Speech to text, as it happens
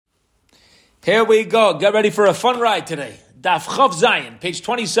Here we go. Get ready for a fun ride today. Daf Chav Zayin, page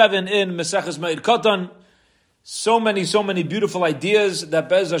 27 in Maseches Meir Katan. So many beautiful ideas that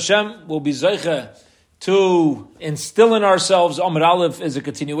Be'ez Hashem will be zeicha to instill in ourselves. Amud Aleph is a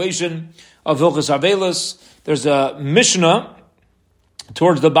continuation of Hilchos Avelos. There's a Mishnah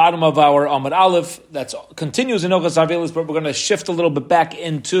towards the bottom of our Amud Aleph that continues in Hilchos Avelos, but we're going to shift a little bit back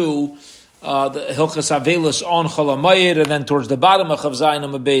into the Hilchos Avelos on Chol HaMoed, and then towards the bottom of Chav Zayin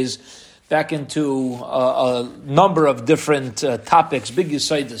Amud Beis, back into a number of different topics, big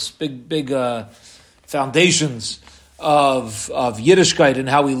yisaidus, big foundations of Yiddishkeit and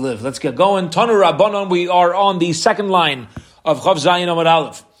how we live. Let's get going. Tanu Rabbanon, we are on the second line of Chav Zayin Amud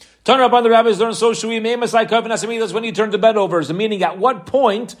Aleph. Tanu Rabbanon, the rabbis learn so should we that's when you turn the bed over. So meaning, at what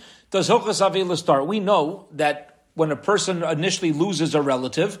point does Hilchos Avelos start? We know that when a person initially loses a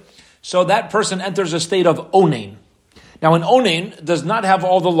relative, so that person enters a state of onain. Now, an onain does not have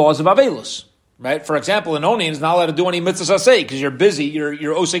all the laws of Avelos, right? For example, an onain is not allowed to do any mitzvahs aseh because you're busy, you're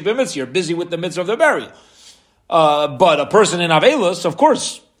osek b'mitzvah, you're busy with the mitzvah of the burial. But a person in Avelos, of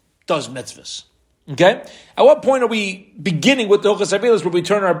course, does mitzvahs. Okay? At what point are we beginning with the Hilchos Avelos where we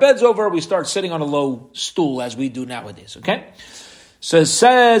turn our beds over, we start sitting on a low stool as we do nowadays, okay? So it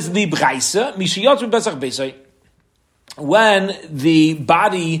says, the Braisa, Mishiyot Pesach Beisai, when the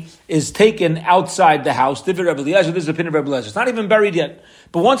body is taken outside the house, this is the opinion of Rebbe Eliezer. It's not even buried yet.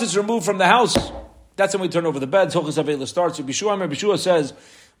 But once it's removed from the house, that's when we turn over the beds. Hilchos Avelos starts. Rabbi Yeshua says,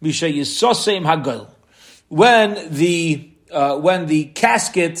 Yisosem Hagol. When the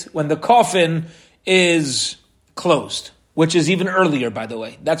casket, when the coffin is closed, which is even earlier, by the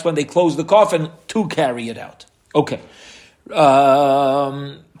way. That's when they close the coffin to carry it out. Okay.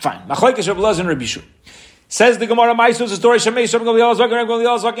 Fine. Machlokes Rebbe Eliezer and Rabbi Yeshua. Says the Gemara, Maisus, the story,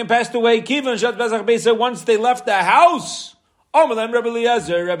 Gamliel passed away. Kivan Shat Pesach Beisa, once they left the house. Omelem Rebbe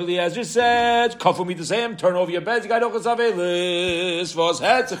Eliezer said, Kafu me to say him, turn over your beds, you got Hilchos Avelos, was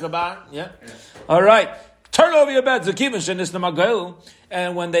Hetzechaban. Yeah. All right. Turn over your beds, the Kivan Shenis Namagel.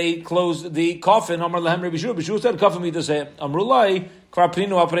 And when they closed the coffin, Amar Lehem Rebbe Yeshua said, Kafu me to say him, Amrulai,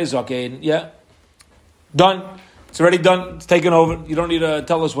 Kvarprinu Apre Zakein. Yeah. Done. It's already done. It's taken over. You don't need to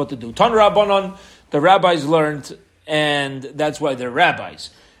tell us what to do. Tan Rabbanon, the rabbis learned, and that's why they're rabbis.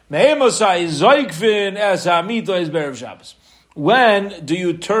 When do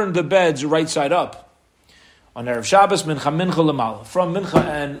you turn the beds right side up? On Erev Shabbos, mincha lemala, from mincha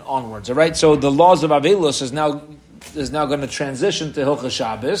and onwards. All right. So the laws of Avelos is now going to transition to Hilchos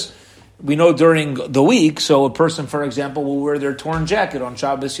Shabbos. We know during the week, so a person, for example, will wear their torn jacket on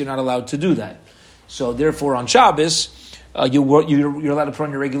Shabbos. You're not allowed to do that. So therefore, on Shabbos, you're allowed to put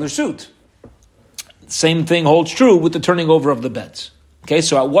on your regular suit. Same thing holds true with the turning over of the beds. Okay,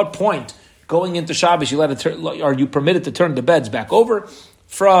 so at what point going into Shabbos are you permitted to turn the beds back over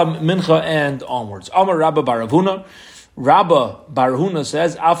from mincha and onwards? Amar Rabba Bar Huna. Rabba Bar Huna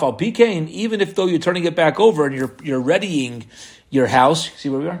says, Afal Pikein, even if though you're turning it back over and you're readying your house. See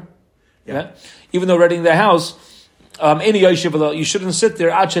where we are? Yeah. Even though readying the house, you shouldn't sit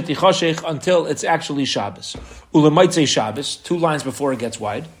there until it's actually Shabbos. Ulamaitze Shabbos, 2 lines before it gets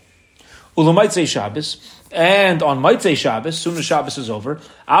wide. Ulamaitze Shabbos, and on Maitzei Shabbos, soon as Shabbos is over,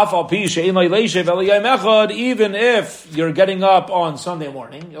 even if you're getting up on Sunday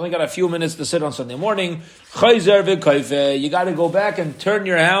morning, you only got a few minutes to sit on Sunday morning, you got to go back and turn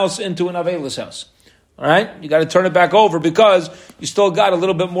your house into an Avelos house. All right? You got to turn it back over because you still got a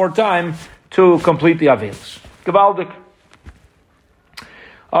little bit more time to complete the Avelos. Gavaldik.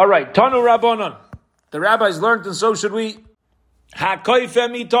 All right, Tanu Rabbanon. The rabbis learned, and so should we.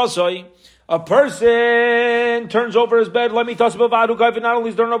 A person turns over his bed. Let me toss about who kaifa. Not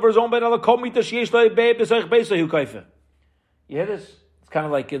only is turning over his own bed, you hear this? It's kind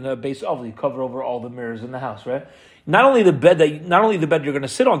of like in the base of you cover over all the mirrors in the house, right? Not only the bed you're going to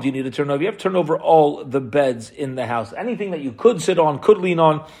sit on do you need to turn over. You have to turn over all the beds in the house. Anything that you could sit on, could lean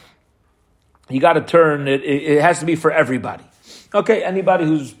on, you got to turn it. It has to be for everybody. Okay, anybody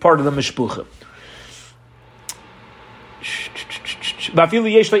who's part of the mishpucha. You have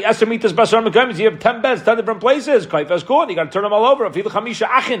 10 beds, 10 different places. You got to turn them all over. You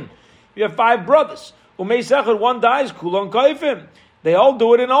have 5 brothers. One dies. They all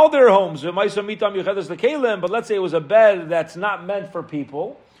do it in all their homes. But let's say it was a bed that's not meant for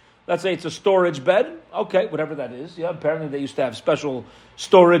people. Let's say it's a storage bed. Okay, whatever that is. Yeah, apparently they used to have special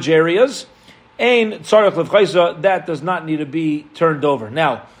storage areas. That does not need to be turned over.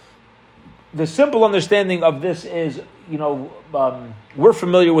 Now, the simple understanding of this is, we're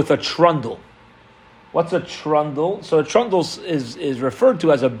familiar with a trundle. What's a trundle? So a trundle is referred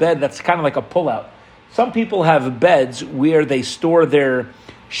to as a bed that's kind of like a pull-out. Some people have beds where they store their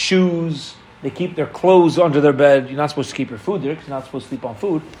shoes, They keep their clothes under their bed. You're not supposed to keep your food there because you're not supposed to sleep on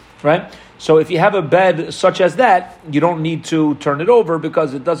food, right? So if you have a bed such as that, you don't need to turn it over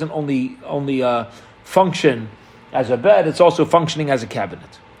because it doesn't only function as a bed, it's also functioning as a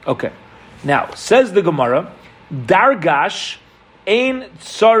cabinet. Okay. Now, says the Gemara, Dargash ein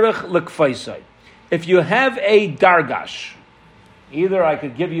tzarech l'kfaisai. If you have a dargash, either I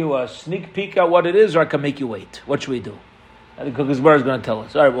could give you a sneak peek at what it is, or I can make you wait. What should we do? I think Cookies Bar is going to tell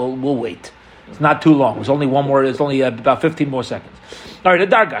us. All right, we'll wait. It's not too long. It's only one more. It's only about 15 more seconds. All right, a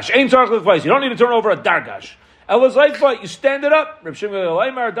dargash. Ein tzarech l'kfaisai. You don't need to turn over a dargash. Elazaifa, you stand it up. Reb Shimon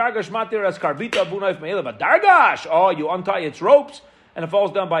Leimar dargash matir as karbita bunayf me'elav. A dargash. Oh, you untie its ropes and it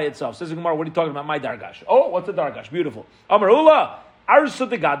falls down by itself. Says the Gemara, what are you talking about? My dargash. Oh, what's a dargash? Beautiful. Amar Ula, arsa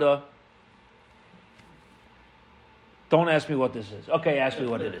degada. Don't ask me what this is. Okay, ask me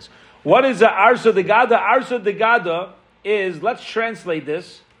what it is. What is a arsa degada? Arsa degada is, let's translate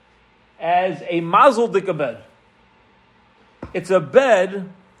this as a mazel dika bed. It's a bed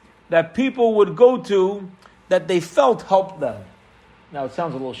that people would go to that they felt helped them. Now it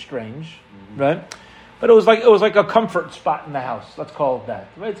sounds a little strange, right? But it was like a comfort spot in the house. Let's call it that.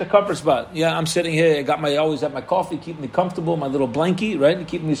 Right? It's a comfort spot. Yeah, I'm sitting here. I always have my coffee, keep me comfortable, my little blankie, right,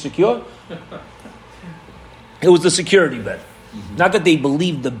 keep me secure. It was the security bed. Mm-hmm. Not that they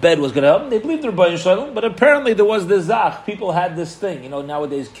believed the bed was going to help them. They believed their Rebbeinu Shalom, but apparently there was this zach. People had this thing.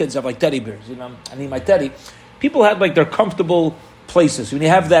 Nowadays kids have like teddy bears. I need my teddy. People had like their comfortable places. When you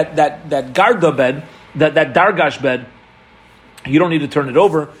have that garda bed, that dargash bed, you don't need to turn it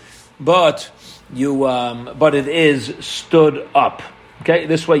over, but it is stood up. Okay,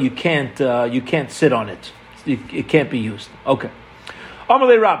 this way you can't sit on it. It can't be used. Okay.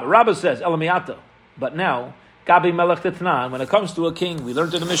 Amalei Rabba. Rabba says Elamiyata. But now Gabi Melech Tetnan. When it comes to a king, we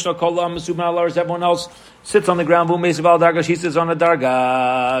learned in the Mishnah Kol Mesubna Alaris. Everyone else sits on the ground. Vumeisival Dargash. He sits on a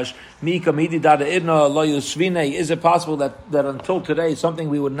dargash. Mika Midi Dada Idna Lo Yusvine. Is it possible that until today something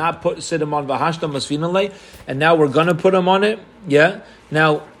we would not sit him on Vahashta Masvinale, and now we're going to put him on it? Yeah.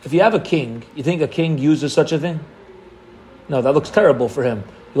 Now, if you have a king, you think a king uses such a thing? No, that looks terrible for him.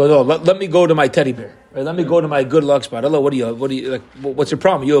 You go, let me go to my teddy bear. Right? Let me go to my good luck spot. Hello, what do you like? What's your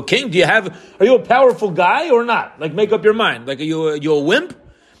problem? Are you a king? Are you a powerful guy or not? Like, make up your mind. Like, are you a wimp?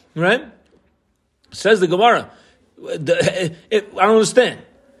 Right? Says the Gemara. I don't understand.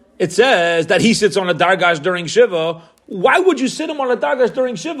 It says that he sits on a dargash during Shiva. Why would you sit him on a dargash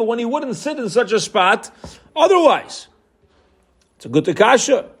during Shiva when he wouldn't sit in such a spot otherwise? It's a good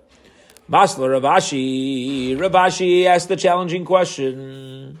takasha. Masla Ravashi. Ravashi asked the challenging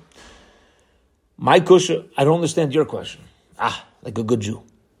question. My kusha, I don't understand your question. Like a good Jew.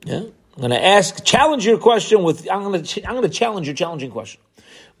 Yeah? I'm going to challenge your question I'm going to challenge your challenging question.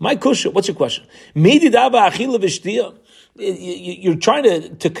 My kusha, what's your question? You're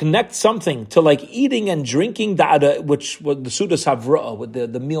trying to connect something to like eating and drinking da'ada, which was the Sudas Havra, with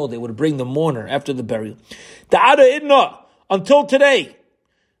the meal they would bring the mourner after the burial. Da'ada idna, until today,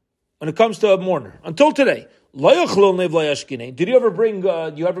 when it comes to a mourner, until today. Did you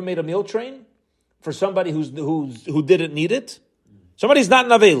ever made a meal train for somebody who didn't need it? Somebody's not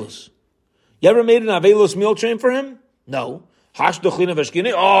an Avelus. You ever made an Avelus meal train for him? No. Oh,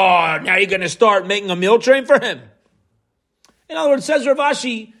 now you're going to start making a meal train for him. In other words, says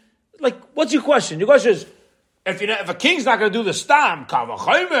Ravashi, like, what's your question? Your question is, if a king's not going to do the stam, you're not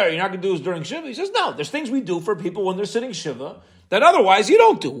going to do this during Shiva. He says, no, there's things we do for people when they're sitting Shiva that otherwise you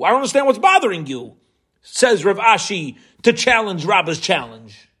don't do. I don't understand what's bothering you. Says Ravashi to challenge Rabba's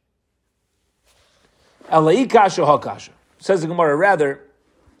challenge. Alai kasha ha kasha. Says the Gemara, rather,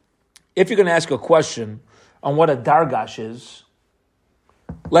 if you're going to ask a question on what a dargash is,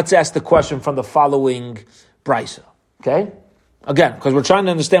 let's ask the question from the following brisa. Okay? Again, because we're trying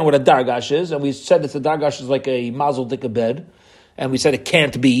to understand what a dargash is, and we said that the dargash is like a mazel dika bed, and we said it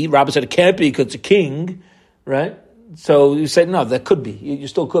can't be. Rabbi said it can't be because it's a king, right? So you said, no, that could be. You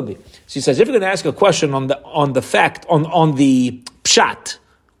still could be. So he says, if you're going to ask a question on the pshat,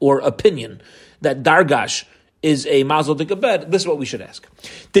 or opinion, that dargash is a mazel dika bed, this is what we should ask.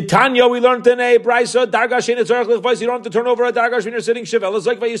 Did Tanya, we learned today, Brisa, dargash in its you don't have to turn over a dargash when you're sitting shiva. It's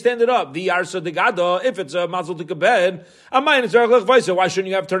like you stand it up. The arsa degada, if it's a mazel dika bed, why shouldn't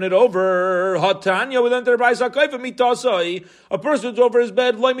you have to turn it over? Tanya, we learned today, Brisa, a person's over his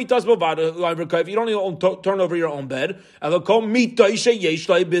bed, you don't even turn over your own bed. If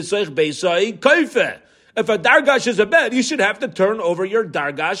a dargash is a bed, you should have to turn over your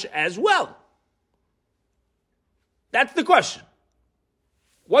dargash as well. That's the question.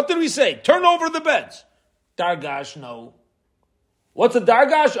 What did we say? Turn over the beds. Dargash, no. What's a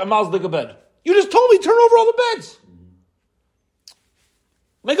dargash? A mazel dika bed. You just told me turn over all the beds.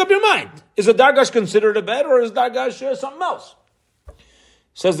 Make up your mind. Is a dargash considered a bed, or is dargash something else?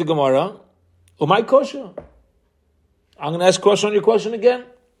 Says the Gemara, Umay kosher. I'm going to ask a question on your question again.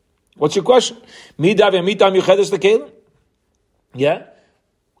 What's your question? Yeah?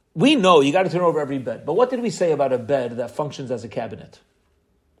 We know you got to turn over every bed. But what did we say about a bed that functions as a cabinet?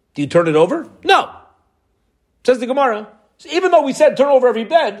 Do you turn it over? No. Says the Gemara. So even though we said turn over every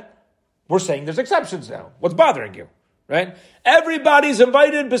bed, we're saying there's exceptions now. What's bothering you? Right? Everybody's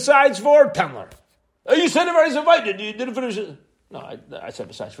invited besides for Tendler. Oh, you said everybody's invited. You didn't finish it. No, I said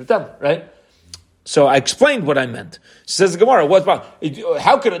besides for Tendler, right? So I explained what I meant. Says the Gemara,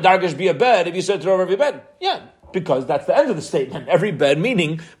 how could a dargash be a bed if you said throw over every bed? Yeah, because that's the end of the statement. Every bed,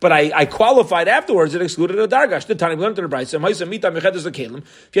 meaning, but I qualified afterwards, it excluded a dargash. The time we learned in the Brayso,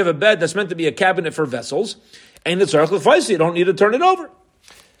 if you have a bed that's meant to be a cabinet for vessels, and it's you don't need to turn it over.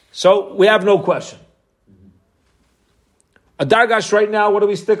 So we have no question. A dargash right now, what are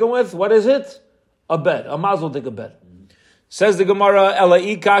we sticking with? What is it? A bed, a mazel dik bed. Says the Gemara,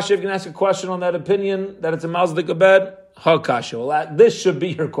 Ela'i kasha, if you can ask a question on that opinion, that it's a mazel bed, ha kasha. Well, this should be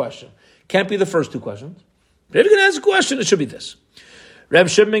your question. Can't be the first two questions. But if you can ask a question, it should be this. Reb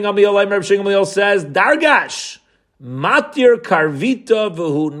Shimon Gamliel says, Dargash, matir karvita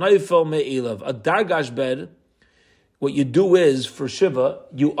v'hu neifel me'ilav. A dargash bed, what you do is, for Shiva,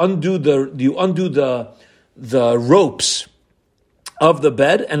 you undo the ropes of the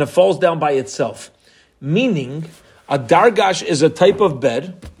bed, and it falls down by itself. Meaning, a dargash is a type of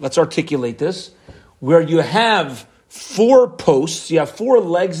bed, let's articulate this, where you have 4 posts, you have 4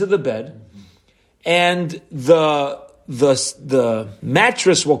 legs of the bed, and the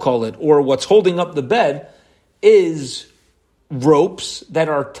mattress, we'll call it, or what's holding up the bed, is ropes that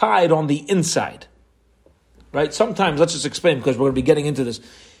are tied on the inside. Right? Sometimes, let's just explain, because we're going to be getting into this.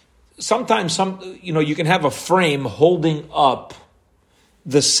 Sometimes, you can have a frame holding up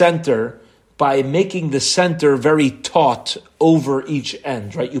the center by making the center very taut over each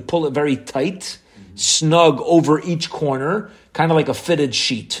end, right? You pull it very tight, snug over each corner, kind of like a fitted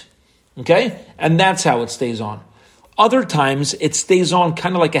sheet, okay? And that's how it stays on. Other times, it stays on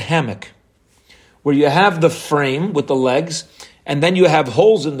kind of like a hammock, where you have the frame with the legs, and then you have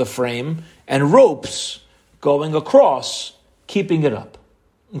holes in the frame and ropes going across, keeping it up,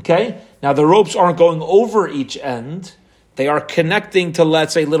 okay? Now, the ropes aren't going over each end. They are connecting to,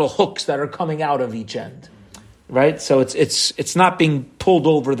 let's say, little hooks that are coming out of each end, right? So it's not being pulled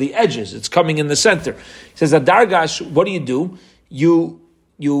over the edges. It's coming in the center. He says, a dargash, what do?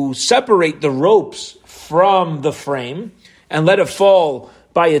 You separate the ropes from the frame and let it fall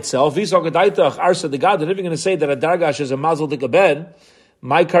by itself. If you're going to say that a dargash is a mazel dik bed,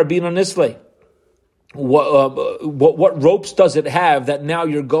 my karbina nisle. What ropes does it have that now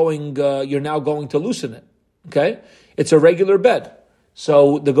you're now going to loosen it? Okay, it's a regular bed.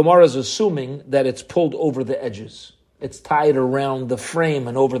 So the Gemara is assuming that it's pulled over the edges. It's tied around the frame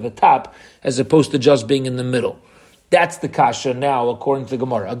and over the top, as opposed to just being in the middle. That's the kasha now, according to the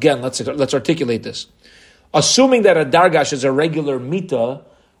Gemara. Again, let's articulate this. Assuming that a dargash is a regular mita,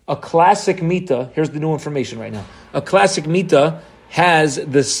 a classic mita, here's the new information right now. A classic mita has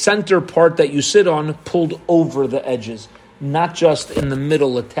the center part that you sit on pulled over the edges, not just in the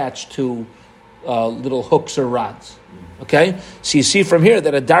middle attached to little hooks or rods. Okay? So you see from here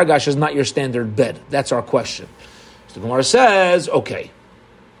that a dargash is not your standard bed. That's our question. So the Gemara says, okay,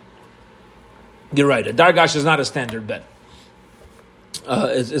 you're right, a dargash is not a standard bed.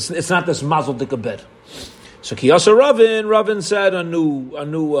 It's not this mazel dik bed. So Kiyasa Ravin said a new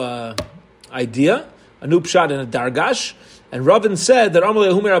idea, a new pshat in a dargash, and Ravin said that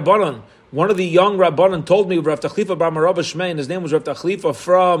Amalei Humi Rabbanan, one of the young Rabbanan told me Rav Tachlifa bar Marava Shmei, and his name was Rav Tachlifa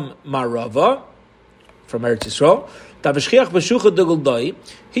from Marava, from Eretz Yisrael. He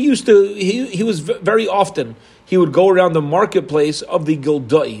was very often, he would go around the marketplace of the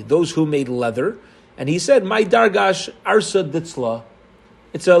Gildai, those who made leather, and he said, my dargash arsa ditzla,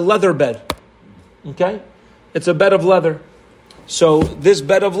 it's a leather bed, okay? It's a bed of leather. So this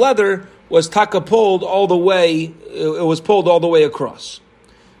bed of leather was pulled all the way, it was pulled all the way across.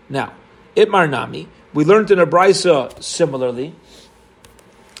 Now, Itmar Nami, we learned in a Brayso similarly,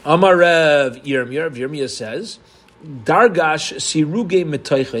 Amar Rev Yirmiyah says, Dargash siruge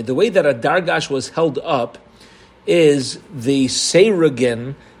metoiche. The way that a dargash was held up is the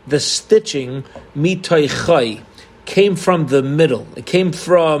seirugin, the stitching mitoichai, came from the middle. It came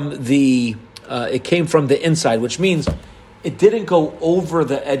from the inside, which means it didn't go over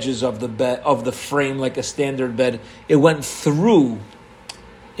the edges of the bed of the frame like a standard bed. It went through.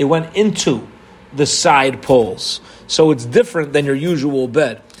 It went into the side poles. So it's different than your usual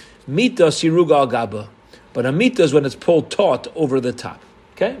bed. Mita siruga al gaba. But a mita is when it's pulled taut over the top.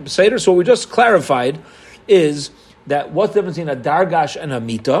 Okay, Seder. So what we just clarified is that what's the difference between a dargash and a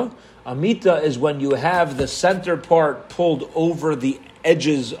mita? A mita is when you have the center part pulled over the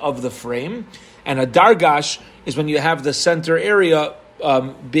edges of the frame, and a dargash is when you have the center area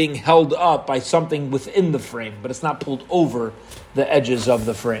being held up by something within the frame, but it's not pulled over the edges of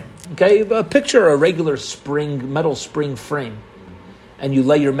the frame. Okay, picture a regular metal spring frame, and you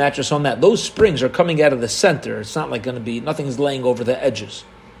lay your mattress on that. Those springs are coming out of the center. It's not like going to be, nothing's laying over the edges,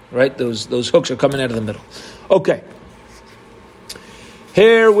 right? Those hooks are coming out of the middle. Okay.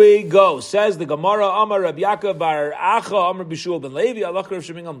 Here we go. Says the Gemara, Amar Reb Yaakov bar Acha, Amar Bishul ben Levi, Allah Rav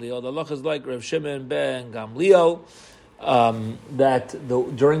Shimon Gamliel. The Allah is like Rav Shimon ben Gamliel.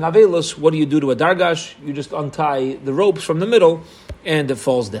 During Avelus, what do you do to a dargash? You just untie the ropes from the middle, and it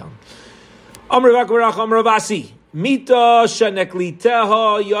falls down. Amar Reb Yaakov bar Acha, Amar Rav Asi, Mita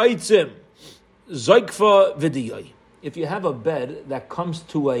shenekliteha yaitzim, zoikfa v'diyai. If you have a bed that comes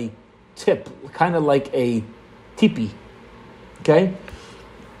to a tip, kind of like a teepee, okay?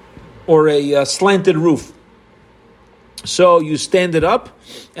 Or a slanted roof. So you stand it up,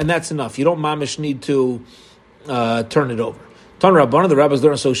 and that's enough. You don't mamish need to turn it over. Tan Rabbana, the rabbis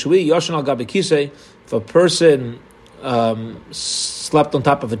learn so shui, Yoshan al gabi kisei, if a person slept on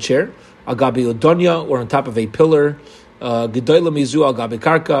top of a chair, al gabi udonya, or on top of a pillar, gedoyla mizu al gabi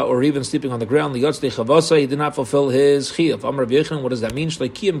karka, or even sleeping on the ground, liyotzli chavasa, he did not fulfill his chiyuv. Amar Rav Yechon, what does that mean?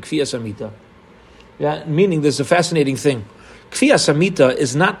 Shleikiyim kfiyas amita. Yeah, meaning there's a fascinating thing. Kfiyas hamita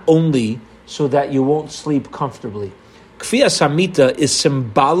is not only so that you won't sleep comfortably. Kfiyas hamita is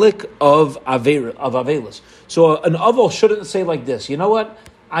symbolic of Avelis. So an aval shouldn't say like this, you know what?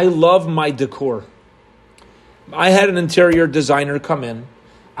 I love my decor. I had an interior designer come in.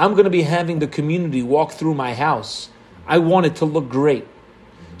 I'm going to be having the community walk through my house. I want it to look great.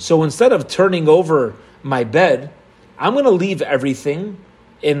 So instead of turning over my bed, I'm going to leave everything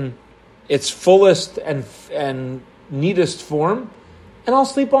in its fullest and neatest form, and I'll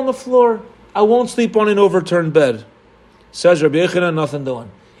sleep on the floor. I won't sleep on an overturned bed. Says Rabbi Yechanan, nothing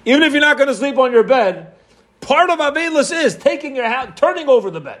doing. Even if you're not going to sleep on your bed, part of Avelus is taking your house, turning over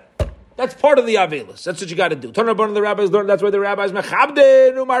the bed. That's part of the Avelus. That's what you got to do. Turn upon the rabbis learn. That's why the rabbis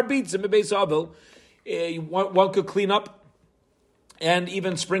mechabden umar bitzim bebeis Avel. One could clean up and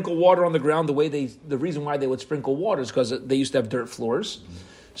even sprinkle water on the ground. The reason why they would sprinkle water is because they used to have dirt floors.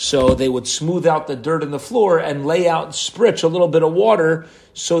 So they would smooth out the dirt in the floor and lay out, spritch a little bit of water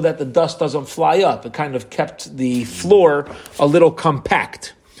so that the dust doesn't fly up. It kind of kept the floor a little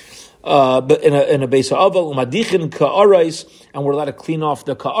compact. But in a base of aval, umadichin ka'arais, and we're allowed to clean off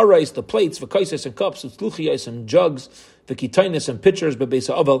the ka'arais, the plates, v'kaises and cups, v'tluchiyais and jugs, v'kitainis and pitchers, but base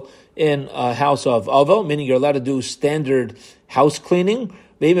of aval in a house of aval, meaning you're allowed to do standard house cleaning.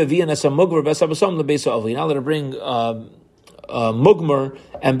 You're not allowed to bring mugmer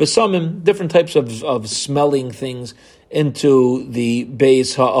and besamim, different types of smelling things into the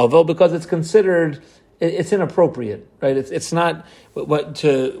beis ha'avel because it's considered, it's inappropriate, right? It's not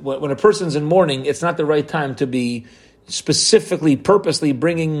when a person's in mourning, it's not the right time to be specifically, purposely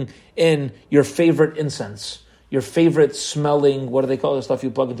bringing in your favorite incense, your favorite smelling. What do they call the stuff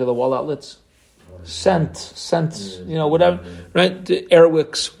you plug into the wall outlets? Scent, whatever, right? The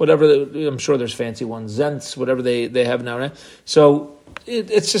Airwicks, whatever. I'm sure there's fancy ones, Zents, whatever they have now, right? So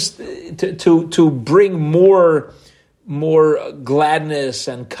it's just to bring more gladness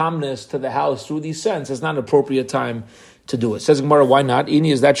and calmness to the house through these scents. It's not an appropriate time to do it. Says Gemara, why not?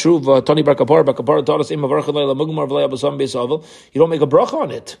 Ini, is that true? Tony bar Kapar taught us, you don't make a bracha on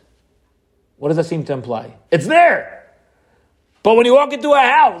it. What does that seem to imply? It's there. But when you walk into a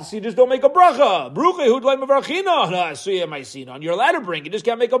house, you just don't make a bracha. You're allowed to bring, you just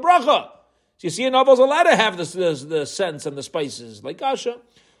can't make a bracha. So you see, an aval's allowed to have the scents and the spices, like Asha.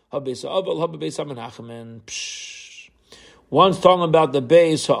 One's talking about the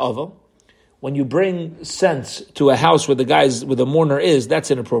beis ha'aval. When you bring scents to a house where the mourner is, that's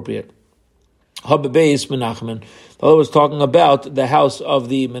inappropriate. Haba beis Menachem. The other was talking about the house of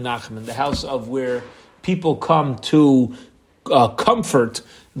the Menachem, the house of where people come to comfort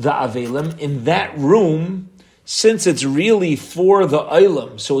the Avelim. In that room, since it's really for the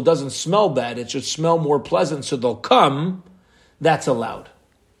Eilim, so it doesn't smell bad, it should smell more pleasant, so they'll come, that's allowed.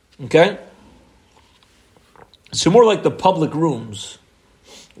 Okay? So more like the public rooms,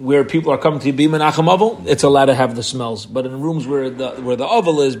 where people are coming to be Menachem Aval, it's allowed to have the smells. But in rooms where the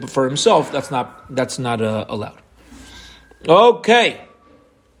Aval is for himself, that's not allowed. Okay.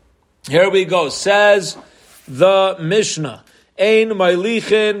 Here we go. Says the Mishnah. Ein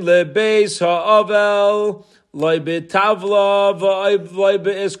meilichin lebeis ha'avel leibetavla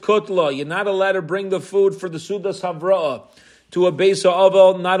v'leibeiskutla. You're not allowed to bring the food for the Sudas Havra'ah to a Beis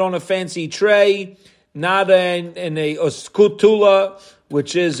Ha'avel, not on a fancy tray, not in a skutula,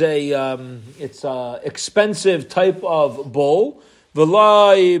 which is it's a expensive type of bowl,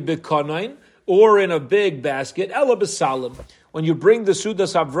 v'lai b'kanain, or in a big basket, ela b'salim. When you bring the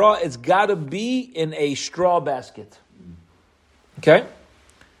Sudas Havra, it's got to be in a straw basket. Okay?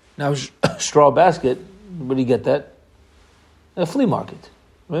 Now, straw basket, where do you get that? A flea market.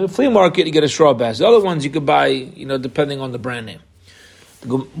 In a flea market, you get a straw basket. The other ones you could buy, depending on the brand name.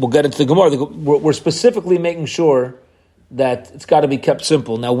 We'll get into the Gemara. We're specifically making sure that it's got to be kept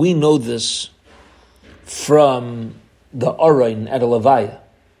simple. Now, we know this from the Arain at a Levaya.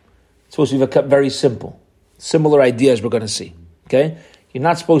 It's supposed to be kept very simple. Similar ideas we're going to see. Okay? You're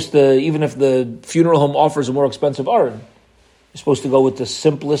not supposed to, even if the funeral home offers a more expensive Arain, you're supposed to go with the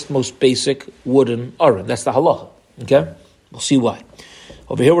simplest, most basic wooden Arain. That's the halacha. Okay? We'll see why.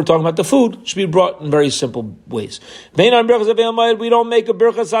 Over here we're talking about the food. It should be brought in very simple ways. We don't make a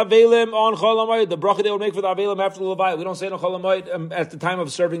birchas avelim on Chol Hamoed. The bracha they would make for the avelim after the levaya. We don't say it on Chol Hamoed at the time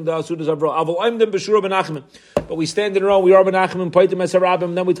of serving the Sudas Havra. But we stand in a row. We are Menachem, Paitim Esarabim,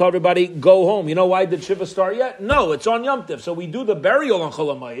 and then we tell everybody, go home. You know why did Shiva start yet? No, it's on Yom Tiv. So we do the burial on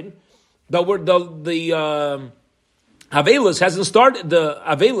Chol Hamoed. But the Avelis hasn't started.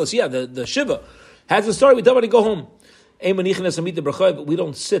 The Shiva hasn't started. We tell everybody, go home. But we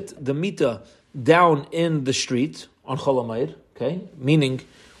don't sit the mita down in the street on Chol Hamoed, okay? Meaning,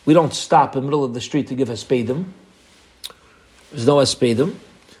 we don't stop in the middle of the street to give hespedim. There's no hespedim.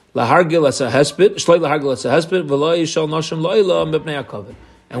 Lahargil as a hesped, shloi lahargil as a hesped, v'lo yishal nashim lo'ila mipnei hakavod.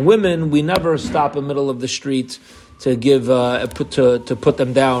 And women, we never stop in the middle of the street to give to put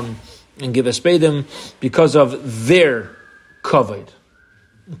them down and give hespedim because of their kavod.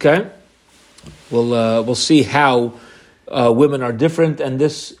 Okay, we'll see how. Women are different, and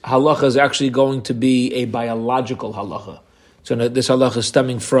this halacha is actually going to be a biological halacha. So this halacha is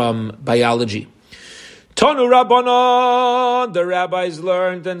stemming from biology. Tanu Rabbanan, the rabbis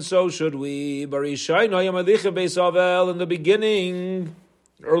learned, and so should we. In the beginning,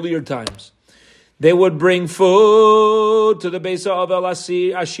 earlier times, they would bring food to the Beis Ha'avel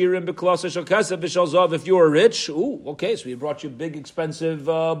Ashirim B'Klasa Shel Kesef V'Shel Zav. If you were rich, okay, so we brought you big, expensive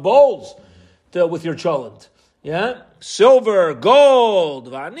bowls with your cholent. Yeah, silver,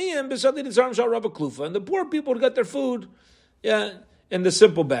 gold, and the poor people would get their food, in the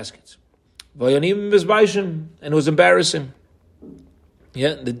simple baskets. And it was embarrassing.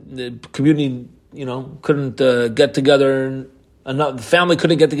 Yeah, the community, couldn't get together enough. The family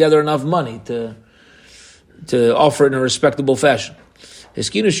couldn't get together enough money to offer it in a respectable fashion.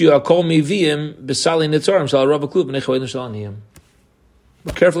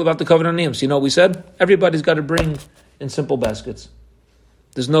 Be careful about the covenant names. You know what we said? Everybody's got to bring in simple baskets.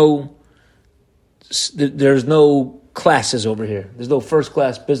 There's no classes over here. There's no first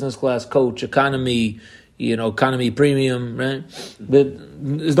class, business class, coach, economy, economy premium, right?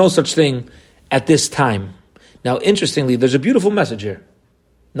 But there's no such thing at this time. Now, interestingly, there's a beautiful message here.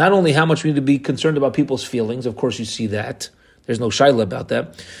 Not only how much we need to be concerned about people's feelings, of course you see that. There's no shaila about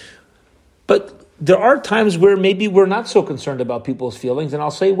that. But there are times where maybe we're not so concerned about people's feelings, and I'll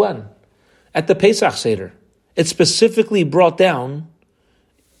say when. At the Pesach Seder, it's specifically brought down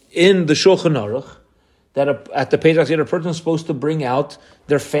in the Shulchan Aruch that at the Pesach Seder, a person is supposed to bring out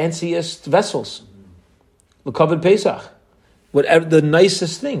their fanciest vessels. The covered Pesach. Whatever the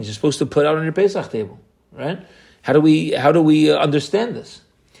nicest things you're supposed to put out on your Pesach table. Right? How do we understand this?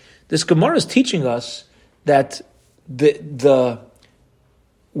 This Gemara is teaching us that the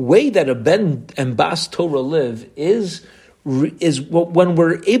way that a Ben and Bas Torah live is when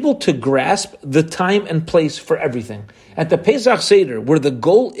we're able to grasp the time and place for everything. At the Pesach Seder, where the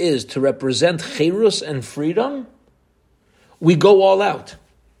goal is to represent Cherus and freedom, we go all out.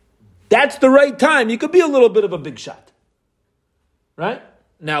 That's the right time. You could be a little bit of a big shot. Right?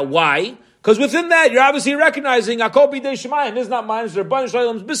 Now, why? Because within that, you're obviously recognizing Akol B'dei Shemayim is not mine, it's their Ban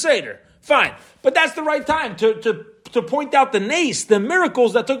Shalom's Beseder. Fine. But that's the right time to point out the nace, the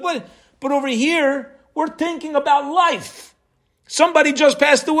miracles that took place. But over here, we're thinking about life. Somebody just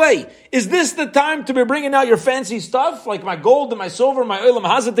passed away. Is this the time to be bringing out your fancy stuff, like my gold and my silver, my oil and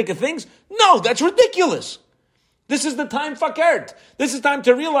hazadik things? No, that's ridiculous. This is the time fakert. This is time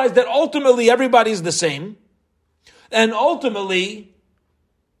to realize that ultimately everybody's the same. And ultimately,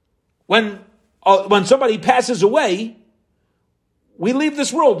 when somebody passes away, we leave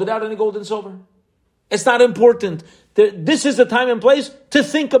this world without any gold and silver. It's not important. This is the time and place to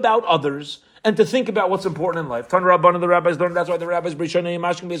think about others and to think about what's important in life. Tan Rabban and the rabbis learned. That's why the rabbis originally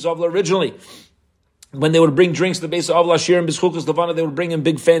when they would bring drinks to the base of Avla Shir and B'schukas Levana, they would bring in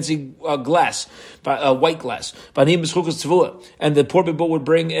big fancy glass, white glass. Banim B'schukas Tzvua. And the poor people would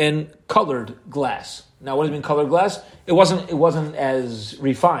bring in colored glass. Now, what does it mean colored glass? It wasn't as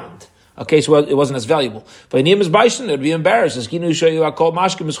refined. Okay, so it wasn't as valuable. But Niyam is Baishan, it would be embarrassed.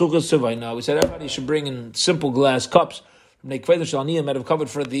 Now, we said everybody should bring in simple glass cups. Might have covered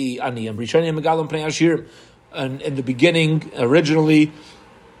for the Aniyam. And in the beginning, originally,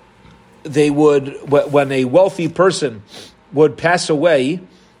 they would, when a wealthy person would pass away,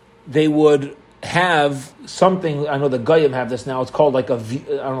 they would have something. I know the Goyim have this now. It's called like a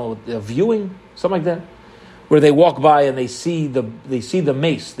viewing, something like that, where they walk by and they see the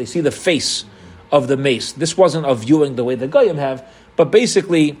mace, they see the face of the mace. This wasn't a viewing the way the Goyim have, but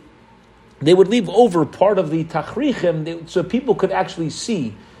basically they would leave over part of the tachrichim so people could actually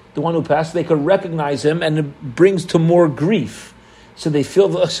see the one who passed. They could recognize him, and it brings to more grief. So they feel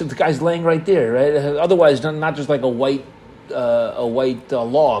the guy's laying right there, right? Otherwise, not just like a white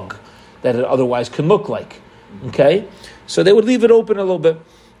log that it otherwise can look like. Okay, so they would leave it open a little bit,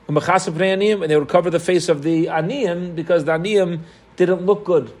 and they would cover the face of the aniyim because the aniyim didn't look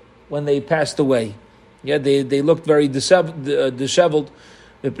good when they passed away. Yeah, they looked very disheveled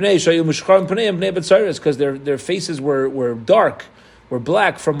because their faces were dark. Were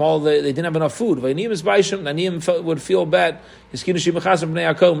black from all they didn't have enough food. Aniyim would feel bad. So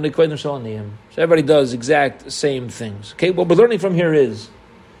everybody does exact same things. Okay, what we're learning from here is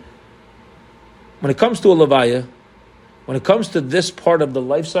when it comes to a levaya, when it comes to this part of the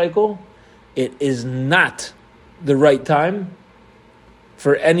life cycle, it is not the right time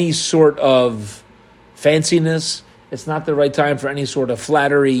for any sort of fanciness. It's not the right time for any sort of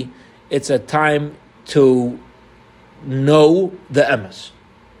flattery. It's a time to know the emes.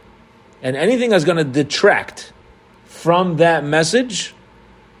 And anything that's going to detract from that message,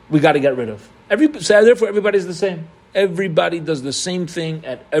 we got to get rid of. So therefore, everybody's the same. Everybody does the same thing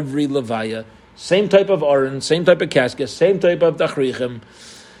at every levaya. Same type of aron, same type of casket, same type of tachrichim.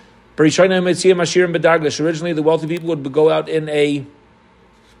 Originally, the wealthy people would go out in a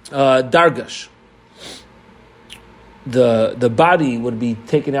dargash. The body would be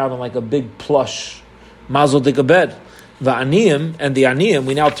taken out on like a big plush mazel dik bed. The aniyim and the aniyim,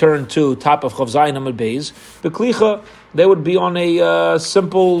 we now turn to top of Chav Zayin Amud Beis. The klicha, they would be on a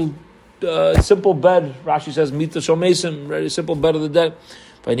simple bed. Rashi says mita shomesim, very simple bed of the dead.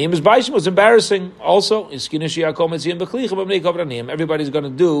 Aniyim is Baishim was embarrassing. Also, everybody's going to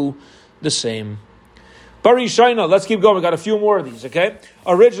do the same. Bari Shaina, let's keep going. We got a few more of these, okay?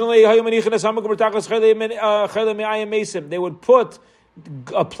 Originally, they would put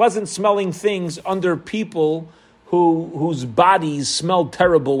pleasant smelling things under people whose bodies smelled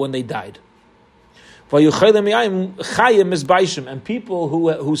terrible when they died. And people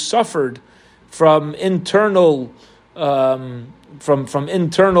who suffered from internal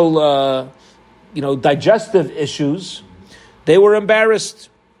digestive issues, they were embarrassed.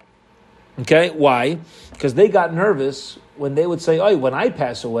 Okay, why? Because they got nervous when they would say, "Oh, when I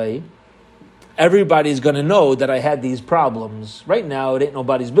pass away, everybody's going to know that I had these problems. Right now, it ain't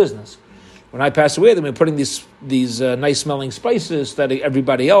nobody's business. When I pass away, then we're putting these nice smelling spices that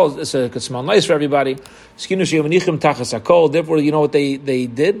everybody else could smell nice for everybody. Therefore, you know what they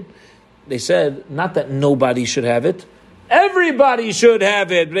did? They said not that nobody should have it, everybody should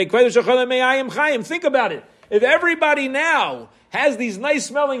have it. Think about it. If everybody now has these nice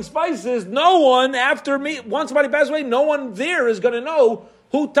smelling spices, no one after me, once somebody passes away, no one there is going to know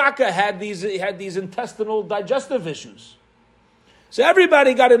who Taka had these intestinal digestive issues. So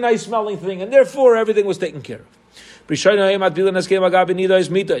everybody got a nice smelling thing, and therefore everything was taken care of.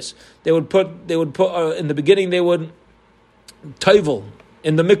 They would put in the beginning, they would toivel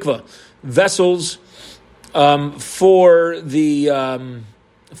in the mikveh vessels for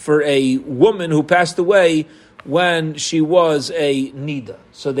a woman who passed away when she was a nida.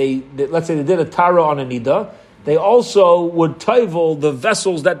 So they let's say they did a tara on a nida. They also would toivel the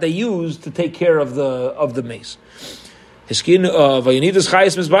vessels that they used to take care of the mace. They'd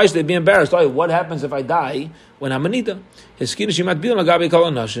be embarrassed. Oh, what happens if I die when I'm a nida?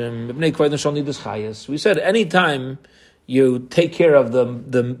 We said anytime you take care of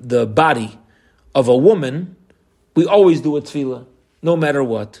the body of a woman, we always do a tefillah, no matter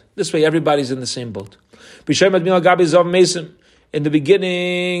what. This way, everybody's in the same boat. In the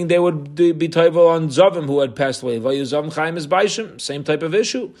beginning, they would be toivel on Zavim who had passed away. Same type of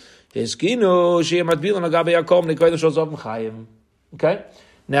issue. Okay?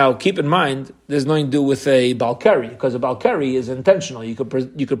 Now, keep in mind, there's nothing to do with a balkari, because a balkari is intentional. You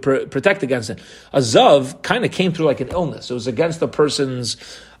could protect against it. A zav kind of came through like an illness. It was against the person's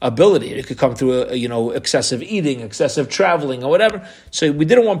ability. It could come through excessive eating, excessive traveling, or whatever. So we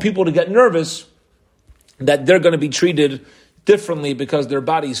didn't want people to get nervous that they're going to be treated differently because their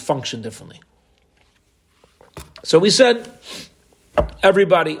bodies function differently. So we said,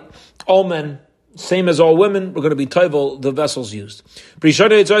 everybody, all men, same as all women, we're going to be toivel the vessels used.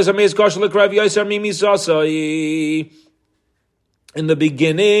 In the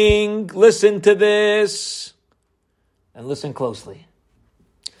beginning, listen to this, and listen closely.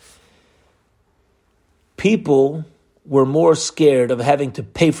 People were more scared of having to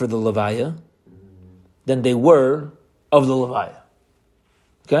pay for the levaya than they were of the levaya.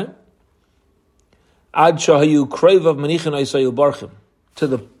 Okay? Ad shahayu krevav manichin isayu barchim, to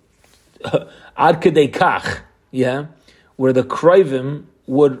the ad kedei kach, yeah, where the krivim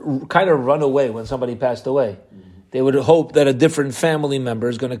would kind of run away when somebody passed away. They would hope that a different family member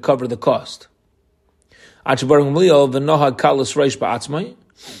is going to cover the cost. Ad shabar Gamliel v'nohag kalas reish ba'atzmai.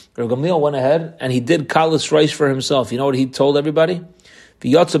 Gamliel went ahead and he did kalas reish for himself. You know what he told everybody?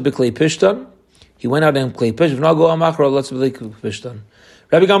 V'yotza b'klei pishtan. He went out and klei pishtan. V'nago amachro let's b'klei pishtan.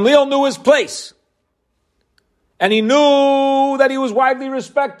 Rabbi Gamliel knew his place. And he knew that he was widely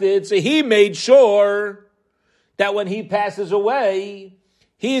respected, so he made sure that when he passes away,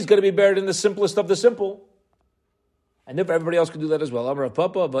 he's going to be buried in the simplest of the simple. And if everybody else could do that as well.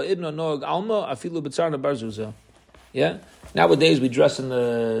 Yeah? Nowadays, we dress in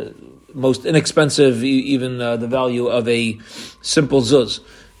the most inexpensive, even the value of a simple zuz.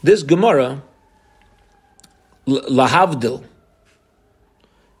 This Gemara, lahavdil,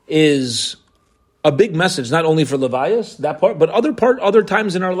 is a big message, not only for Levias, that part, but other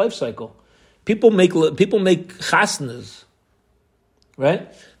times in our life cycle. People make chasnas,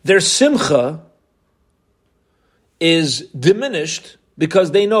 right? Their simcha is diminished because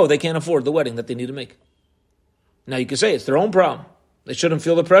they know they can't afford the wedding that they need to make. Now you can say it's their own problem. They shouldn't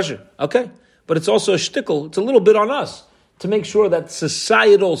feel the pressure. Okay. But it's also a shtickle. It's a little bit on us to make sure that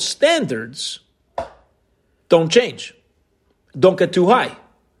societal standards don't change. Don't get too high.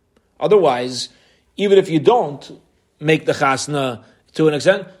 Otherwise, even if you don't make the chasna to an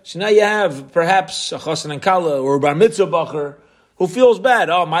extent, so now you have perhaps a chasna and kala or a bar mitzvah bacher who feels bad.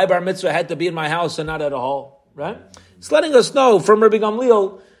 Oh, my bar mitzvah had to be in my house and not at a hall, right? It's letting us know from Rabbi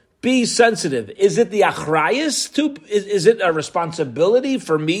Gamliel, be sensitive. Is it the achrayus to? Is it a responsibility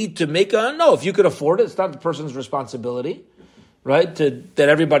for me to make a? No, if you could afford it, it's not the person's responsibility, right? That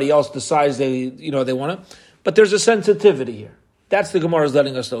everybody else decides they want to. But there's a sensitivity here. That's the Gemara is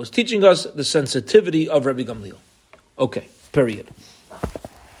letting us know. It's teaching us the sensitivity of Rabbi Gamliel. Okay, period.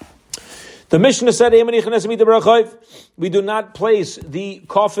 The Mishnah said, we do not place the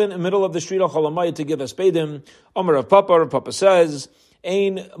coffin in the middle of the street of Cholamayit to give espedim. Amar Rav Papa, Rav Papa says,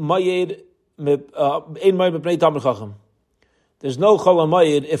 Ein mayed b'nei Talmid Chacham. There's no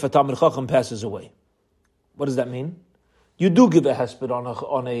Cholamayit if a Talmid Chacham passes away. What does that mean? You do give a hesped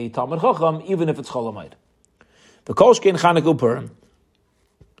on a Talmid Chacham, even if it's Cholamayit. The Kolshkein Chanukah Purim,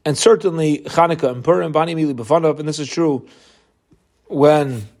 and certainly Chanukah and Purim, Bani Mili B'fanav, and this is true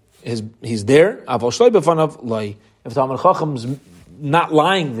when he's there. Aval Shloi B'fanav Loi. If Talmid Chacham's not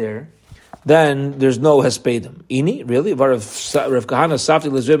lying there, then there's no hespedim. Ini really? Rav Kahana Safti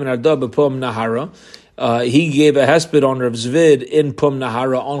Lezvim and Arda B'Pum Nahara. He gave a hesped on Rav Zvid in Pum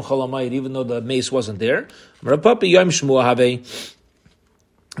Nahara on Cholamayit, even though the mace wasn't there. Rav Papa Yom Shmuah Have.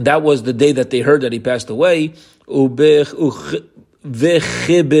 That was the day that they heard that he passed away. And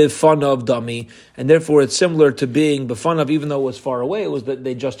therefore it's similar to being befanav, even though it was far away. It was that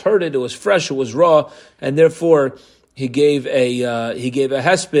they just heard it. It was fresh. It was raw, and therefore he gave a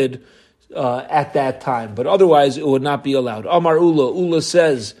hesped at that time. But otherwise, it would not be allowed. Amar Ula. Ula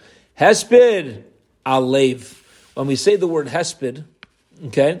says hesped alev. When we say the word hesped,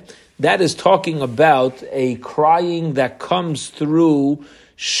 okay, that is talking about a crying that comes through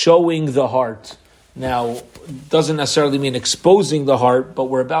showing the heart. Now, doesn't necessarily mean exposing the heart, but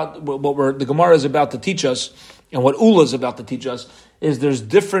the Gemara is about to teach us, and what Ula is about to teach us, is there's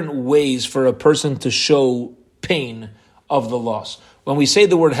different ways for a person to show pain of the loss. When we say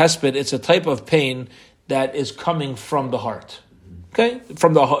the word hesped, it's a type of pain that is coming from the heart. Okay?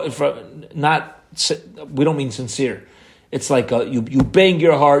 We don't mean sincere. It's like you bang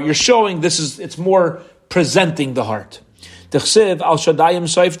your heart, you're showing it's more presenting the heart. T'chsev al shadayim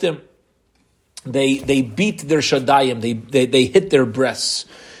saiftim. They beat their shadayim, they hit their breasts.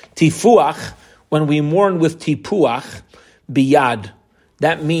 Tifuach, when we mourn with tipuach, biyad,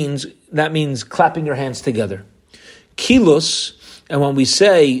 that means clapping your hands together. Kilus, And when we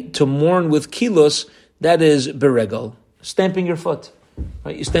say to mourn with kilos, that is beregel, stamping your foot.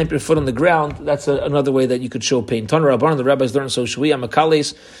 Right? You stamp your foot on the ground. That's another way that you could show pain. Tan Rabban, the rabbis learn so shvi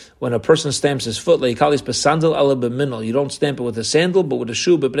amakalis. When a person stamps his foot, leikalis besandal ala beminol. You don't stamp it with a sandal, but with a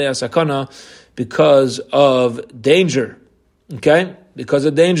shoe b'bnei asakana, because of danger. Okay, because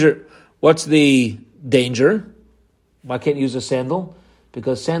of danger. What's the danger? Why can't you use a sandal?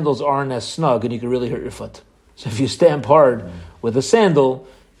 Because sandals aren't as snug, and you can really hurt your foot. So if you stamp hard with a sandal,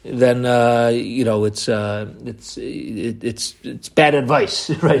 then it's bad advice,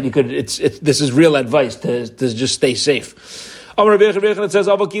 right? This is real advice to just stay safe. It says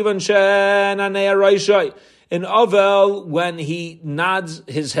in Avel when he nods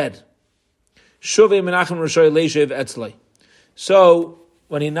his head. So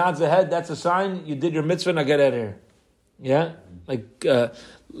when he nods the head, that's a sign you did your mitzvah. Now get out of here. Yeah, like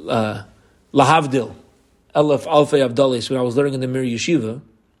lahavdil, elef alfei avdalis. When I was learning in the Mir Yeshiva,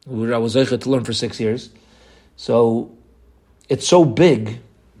 where I was able to learn for 6 years, so it's so big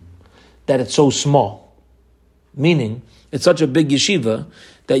that it's so small. Meaning, it's such a big yeshiva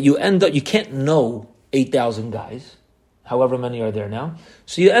that you can't know 8,000 guys, however many are there now.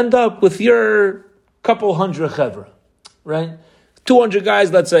 So you end up with your couple hundred chevra, right? 200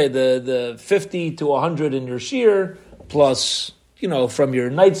 guys, let's say the 50 to 100 in your shir, plus, from your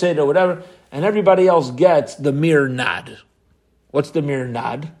night seder or whatever, and everybody else gets the mere nod. What's the mere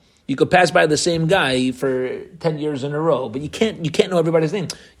nod? You could pass by the same guy for 10 years in a row, but you can't know everybody's name.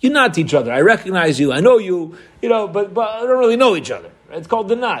 You nod to each other. I recognize you. I know you, but I don't really know each other. It's called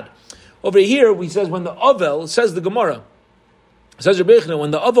the nod. Over here, he says when the Avel, says the Gemara, says Rabbi Yechina,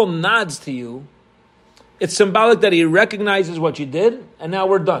 when the Avel nods to you, it's symbolic that he recognizes what you did, and now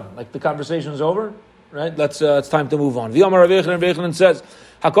we're done. Like the conversation's over, right? It's time to move on. V'yamar Rabbi Yechina says,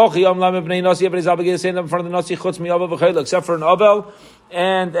 everybody's obligated to stand up in front of the Nasi chutz mi Avel v'chayla, except for an Avel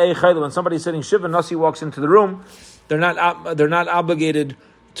and a chayla. When somebody's sitting shiva, Nasi walks into the room, they're not obligated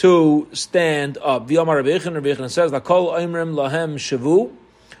to stand up. V'yamar Rabbi Yechina says, L'kol oimrim lahem shavu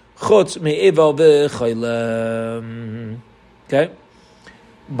chutz mi Avel v'chayla. Okay?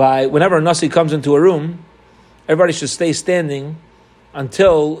 By whenever a Nasi comes into a room, everybody should stay standing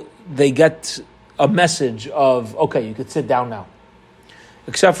until they get a message of, okay, you could sit down now.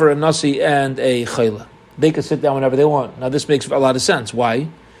 Except for a Nasi and a Chayla. They could sit down whenever they want. Now this makes a lot of sense. Why?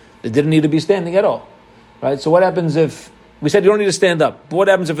 They didn't need to be standing at all. Right? So what happens if, we said you don't need to stand up, but what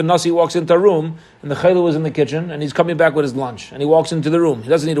happens if a Nasi walks into a room and the Chayla was in the kitchen and he's coming back with his lunch and he walks into the room. He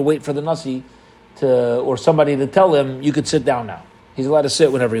doesn't need to wait for the Nasi or somebody to tell him, you could sit down now. He's allowed to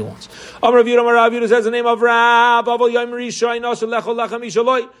sit whenever he wants. Amar Rav Yudah says the name of Rab.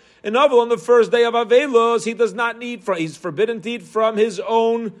 In Avel, on the first day of Avelos, he does not need he's forbidden to eat from his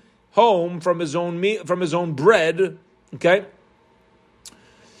own home, from his own meat, from his own bread. Okay.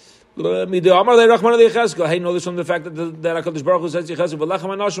 Hey, know this from the fact that HaKadosh Baruch Hu says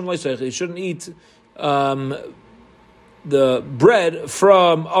he shouldn't eat the bread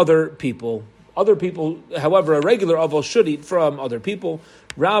from other people. Other people, however, a regular Avel should eat from other people.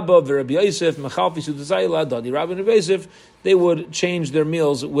 Rabba, Rabbi Yosef, Mechalfi, Sudazayla, Dadi, Rabbi, and Rabbi Yosef, they would change their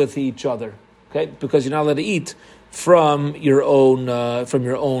meals with each other, okay? Because you're not allowed to eat from your own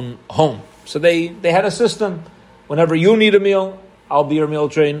home. So they had a system. Whenever you need a meal, I'll be your meal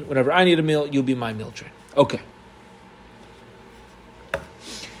train. Whenever I need a meal, you'll be my meal train. Okay.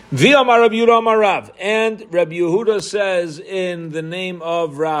 V'amar Rabbi Yehuda Amar Rav, and Rabbi Yehuda says in the name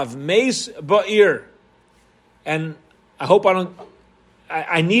of Rav, Meis Ba'ir, and I hope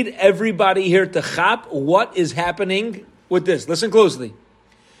I need everybody here to chap what is happening with this. Listen closely.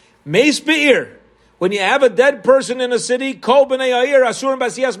 Meis Ba'ir, when you have a dead person in a city, Kol B'nei Ha'ir Asur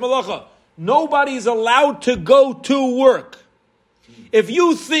B'asiyas Malacha, nobody's allowed to go to work. If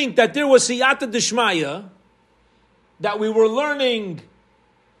you think that there was Siyata D'Shmaya, that we were learning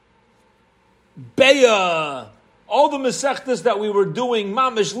Beya, all the Masechtas that we were doing,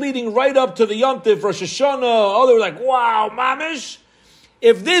 Mamish, leading right up to the Yom Tov, Rosh Hashanah, they were like, wow, Mamish.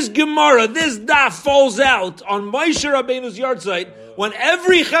 If this Gemara, this Daf falls out on Moshe Rabbeinu's yahrzeit, when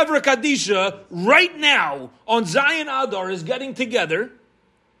every Chevra Kadisha right now on Zion Adar is getting together,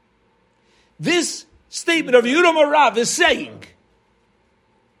 this statement of Yehuda Amar Rav is saying,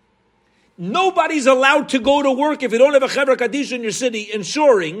 nobody's allowed to go to work if you don't have a Chevra Kadisha in your city,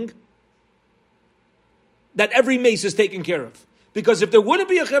 ensuring that every mace is taken care of. Because if there wouldn't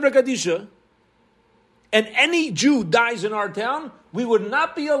be a Chevra Kadisha, and any Jew dies in our town, we would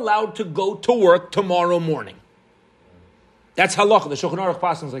not be allowed to go to work tomorrow morning. That's halacha. The Shulchan Aruch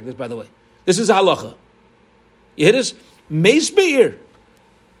passes like this, by the way. This is halacha. You hear this? Meis Be'ir.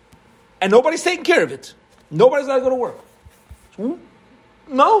 And nobody's taking care of it. Nobody's allowed to go to work.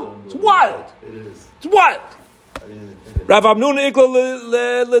 No, it's wild. It is. It's wild. Rav Hamnuna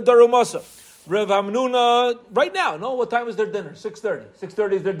ikla ledarumasa. Rav Hamnuna, right now, no, what time is their dinner? 6:30.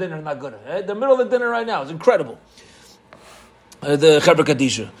 6:30 is their dinner, not good. The middle of the dinner right now is incredible. The Chevra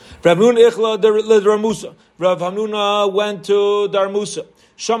Kadisha. Rav Hamnuna ikla ledarumusa. Rav Hamnuna went to Darmusa.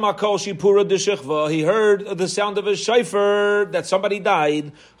 Shama kol shipura deshechva. He heard the sound of a shofar that somebody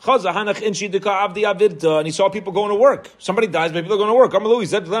died. Chaza hanach inshi deka avdi avidta. And he saw people going to work. Somebody dies, but people are going to work. Amalu, he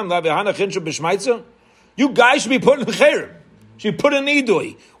said to them, hanach inshu b'shmaitza. You guys should be put in chayrim. Should be put in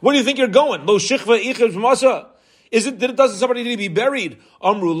idui. Where do you think you're going? Lo shichva ichib masa. Doesn't somebody need to be buried?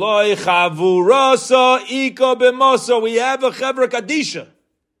 Amrulai chavurasa ika b'masa. We have a chevra kadisha.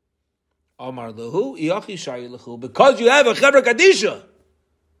 Amar lehu iachi shayi lehu. Because you have a chevra kadisha,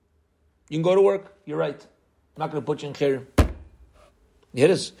 you can go to work. You're right. I'm not going to put you in chayrim. It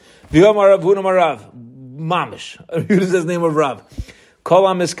is. V'yomar Rav Huna Marav. Mamish. Use his name of Rav. Kol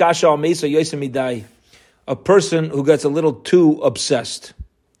ha-miskasha al-mesa yosem midai. A person who gets a little too obsessed,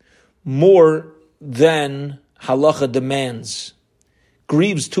 more than halacha demands,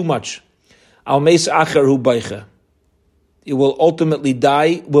 grieves too much. Al-mesa acher hu baicha. It will ultimately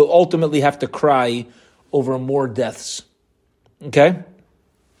die, will ultimately have to cry over more deaths. Okay?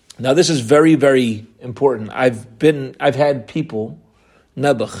 Now this is very, very important. I've had people,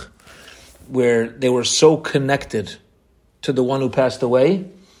 Nebuch, where they were so connected to the one who passed away,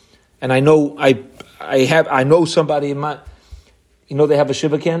 and I know somebody in my, they have a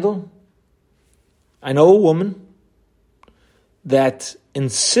Shiva candle. I know a woman that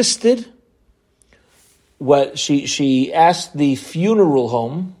insisted. What she asked the funeral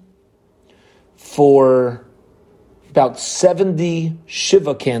home for about 70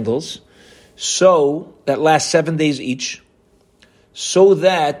 Shiva candles, so that last 7 days each, so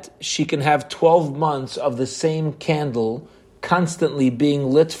that she can have 12 months of the same candle constantly being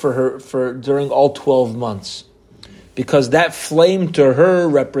lit for her during all 12 months. Because that flame to her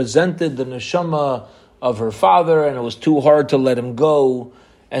represented the neshama of her father, and it was too hard to let him go.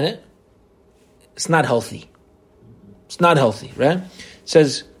 And it's not healthy. It's not healthy, right? It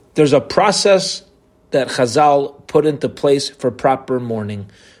says there's a process that Chazal put into place for proper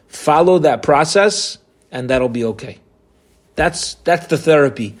mourning. Follow that process, and that'll be okay. That's the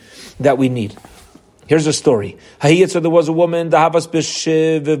therapy that we need. Here's a story. So there was a woman, she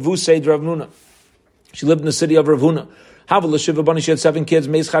lived in the city of Rav Huna. She had 7 kids.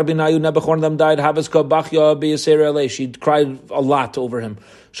 One of them died. She cried a lot over him.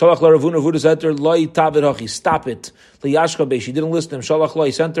 Stop it. She didn't listen to him.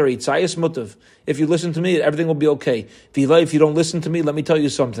 He sent her, if you listen to me, everything will be okay. If you don't listen to me, let me tell you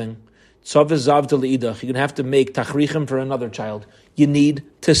something. You're going to have to make tachrichim for another child. You need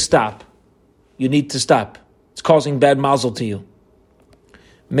to stop. You need to stop. It's causing bad mazel to you.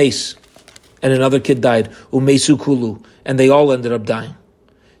 Mace. And another kid died. Umesu kulu. And they all ended up dying.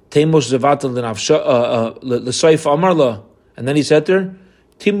 Temush zevatel l'soif amarla. And then he said to her,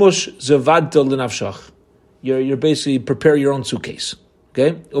 Timush zevatel l'nafshach. You're basically prepare your own suitcase.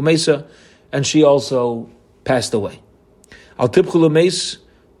 Okay? Umesa. And she also passed away. Al tibchul mace.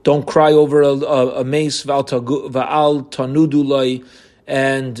 Don't cry over a mace. Va'al tanudulai.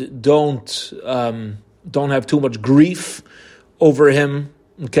 And don't have too much grief over him.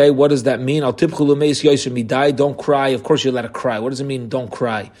 Okay, what does that mean? Don't cry. Of course, you let it cry. What does it mean? Don't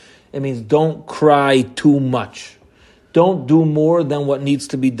cry. It means don't cry too much. Don't do more than what needs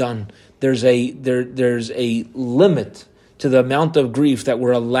to be done. There's a limit to the amount of grief that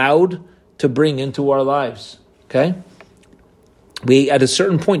we're allowed to bring into our lives. Okay, at a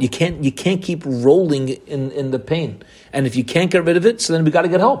certain point you can't keep rolling in the pain, and if you can't get rid of it, so then we got to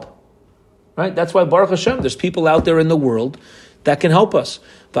get help. Right? That's why Baruch Hashem, there's people out there in the world that can help us.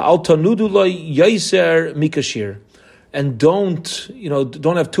 And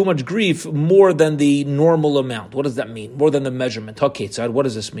don't have too much grief more than the normal amount. What does that mean? More than the measurement. Okay, so what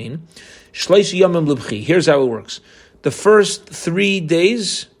does this mean? Here's how it works. The first 3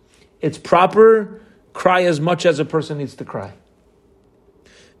 days, it's proper. Cry as much as a person needs to cry.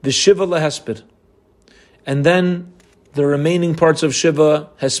 The Shiva lehesped. And then the remaining parts of Shiva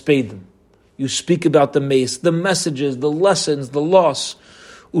hespedim. You speak about the mace, the messages, the lessons, the loss.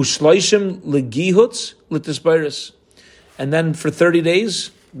 Ushleishim legihutz litisbeiris. And then for 30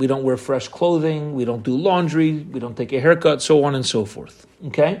 days, we don't wear fresh clothing, we don't do laundry, we don't take a haircut, so on and so forth.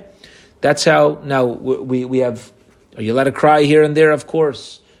 Okay? That's how, now we have, are you allowed to cry here and there? Of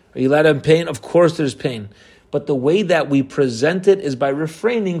course. Are you allowed to have pain? Of course there's pain. But the way that we present it is by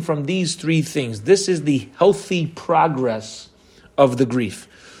refraining from these 3 things. This is the healthy progress of the grief.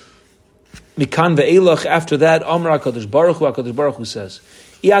 Mikan ve'elach, after that, Amar HaKadosh Baruch Hu says,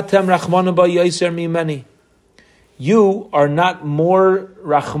 Iatem rachmanim ba yoser mimeni. You are not more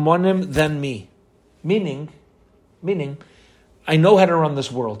rachmanim than me. Meaning, I know how to run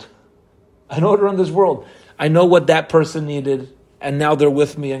this world. I know what that person needed, and now they're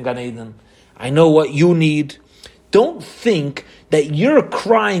with me in Gan Eden. I know what you need. Don't think that you're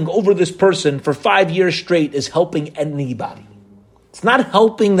crying over this person for 5 years straight is helping anybody. It's not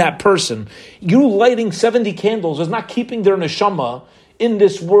helping that person. You lighting 70 candles is not keeping their neshama in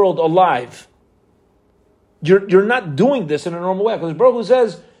this world alive. You're not doing this in a normal way. Because Baruch Hu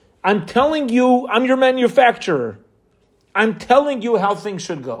says, I'm telling you, I'm your manufacturer. I'm telling you how things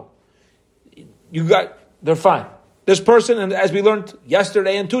should go. They're fine. This person, and as we learned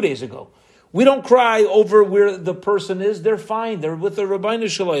yesterday and 2 days ago, we don't cry over where the person is. They're fine. They're with the Rabbeinu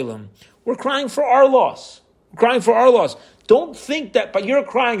Shalom. We're crying for our loss. Don't think that by your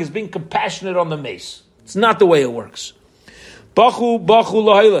crying is being compassionate on the mace. It's not the way it works. Bachu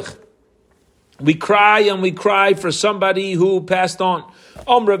lahilech. We cry for somebody who passed on.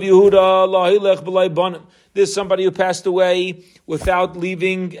 Rav Yehuda lahilech b'lai banim. There's somebody who passed away without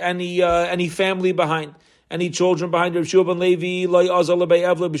leaving any family behind, any children behind. Rav Shua ben Levi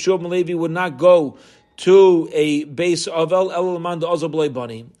would not go to a base of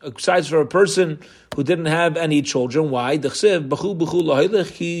besides for a person who didn't have any children. Why?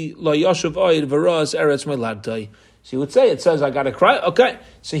 So he would say, it says, I got to cry. Okay.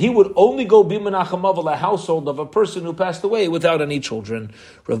 So he would only go bimenachamav, a household of a person who passed away without any children.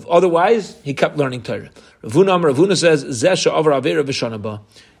 Otherwise, he kept learning Torah. Rav Huna says, Zesha avar avera v'shanaba.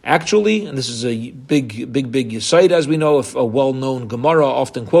 Actually, and this is a big yesod, as we know, a well-known Gemara,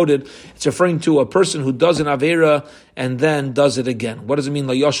 often quoted, it's referring to a person who does an avera and then does it again. What does it mean,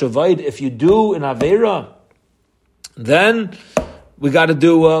 la yoshavayid? If you do an avera, then we got to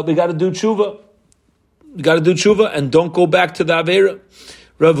do tshuva. You got to do tshuva and don't go back to the avera.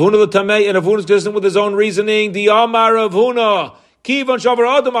 Rav Huna l'tamei, and Rav Huna is consistent with his own reasoning. The Amar Rav Huna, kivan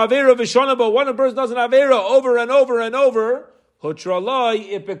shavar adam avera v'shonaba. When a person does an avera over and over and over,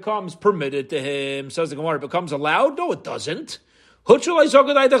 hutralai, it becomes permitted to him. Says the Gemara, it becomes allowed? No, it doesn't. Hutralai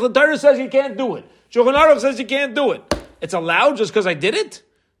sogadai dech. The Torah says you can't do it. Shulchan Aruch says you can't do it. It's allowed just because I did it?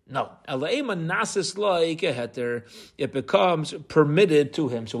 No. It becomes permitted to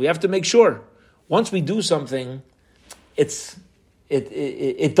him. So we have to make sure. Once we do something,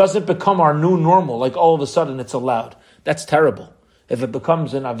 it doesn't become our new normal, like all of a sudden it's allowed. That's terrible. If it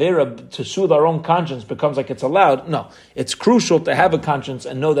becomes an avera to soothe our own conscience, becomes like it's allowed. No, it's crucial to have a conscience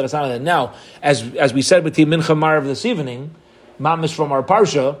and know that it's not allowed. Now, as we said with the Mincha Marav this evening, Mamish from our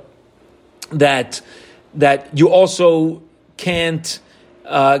Parsha, that you also can't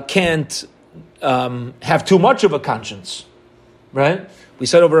have too much of a conscience, right? We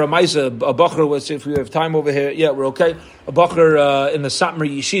said over a Maisa, a Bacher was, if we have time over here, yeah, we're okay. A Bacher in the Satmar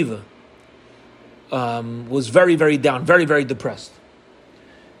Yeshiva was very, very down, very, very depressed.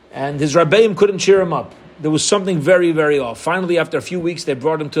 And his Rabbeim couldn't cheer him up. There was something very, very off. Finally, after a few weeks, they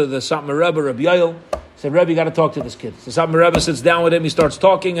brought him to the Satmar Rebbe, Rabbi Yael. Said, Rebbe, you got to talk to this kid. So Satmar Rebbe sits down with him, he starts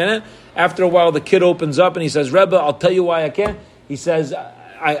talking, and after a while, the kid opens up and he says, Rebbe, I'll tell you why I can't. He says,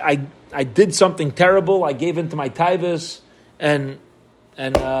 I did something terrible. I gave in to my taivas, and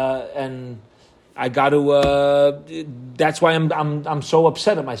I got to. That's why I'm so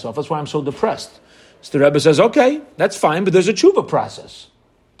upset at myself. That's why I'm so depressed. So the Rebbe says, "Okay, that's fine, but there's a tshuva process."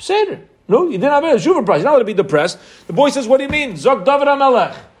 Seder. No, you didn't have a tshuva process. You're not going to be depressed. The boy says, "What do you mean?" Zok David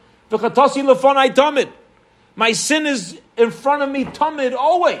HaMelech v'chatasi lefonai tamid. My sin is in front of me tamid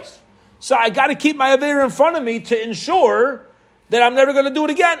always. So I got to keep my avera in front of me to ensure that I'm never going to do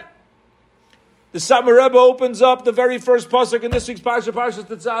it again. The Satmar Rebbe opens up the very first pasuk in this week's Parsha, Parshas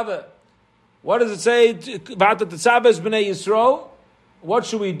Tetzaveh. What does it say about the Tetzaveh's Bnei Yisrael? What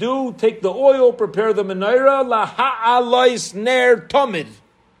should we do? Take the oil, prepare the menorah, laha'alais ner tomid,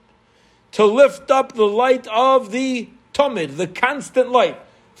 to lift up the light of the tomid, the constant light.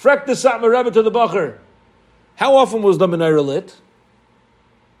 Frek the Satmar Rebbe to the Bacher. How often was the menorah lit?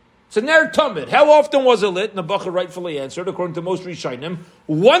 It's a ner tomid. How often was it lit? And the Bacher rightfully answered, according to most Rishonim,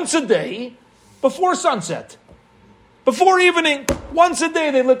 once a day, before sunset. Before evening, once a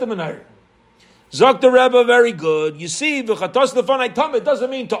day they lit the menorah. Zok the Rebbe, very good. You see, v'chatos lefanai tamid doesn't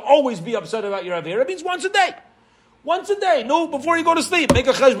mean to always be upset about your avera. It means once a day. Once a day. No, before you go to sleep, make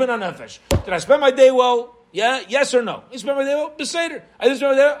a cheshbon hanefesh. Did I spend my day well? Yeah? Yes or no? You spend my day well? Beseder. I didn't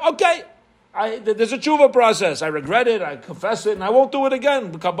spend my day well? Okay. There's a tshuva process. I regret it. I confess it. And I won't do it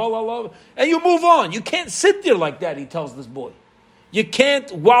again. Kabbalah, and you move on. You can't sit there like that, he tells this boy. You can't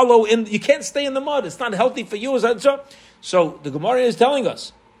wallow in, you can't stay in the mud. It's not healthy for you. So the Gemara is telling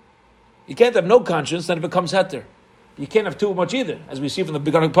us, You can't have no conscience, then it becomes heter. You can't have too much either, as we see from the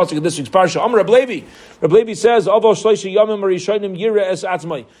beginning pasuk of this week's parsha. Amar Reb Levi. Reb Levi says, "Avol shleisha yamim rishonim yira es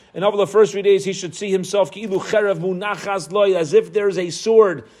atzmai." In all the first 3 days, he should see himself ki'ilu cherev munachas loy, as if there is a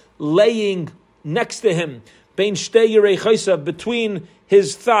sword laying next to him, bein shtei yirei chaysa, between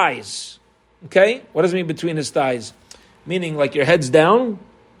his thighs. Okay, what does it mean between his thighs? Meaning, like your head's down,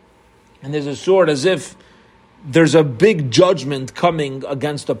 and there's a sword, as if there's a big judgment coming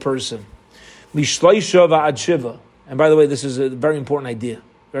against a person. Mishleisha va'ad shiva. And by the way, this is a very important idea.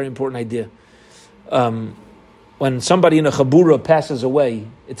 Very important idea. When somebody in a chabura passes away,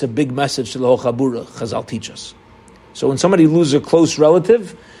 it's a big message to the whole chabura. Chazal teach us. So when somebody loses a close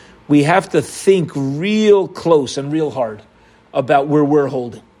relative, we have to think real close and real hard about where we're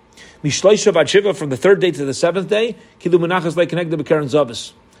holding. Mishleisha va'ad shiva, from the 3rd day to the 7th day, kilu menachas le'kenegda b'keren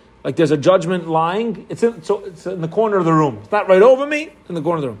zavis. Like there's a judgment lying. It's in the corner of the room. It's not right over me. It's in the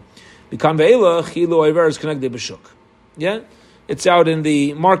corner of the room. Yeah, it's out in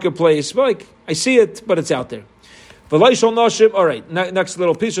the marketplace. Like I see it, but it's out there. All right, next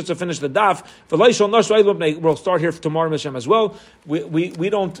little piece just to finish the daf. We'll start here for tomorrow, Hashem, as well. We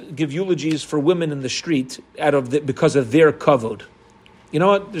don't give eulogies for women in the street because of their kavod. You know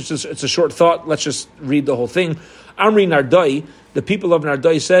what? It's a short thought. Let's just read the whole thing. Amri Nardai, the people of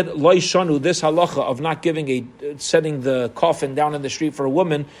Nardai said, Loi Shanu, this halacha of not setting the coffin down in the street for a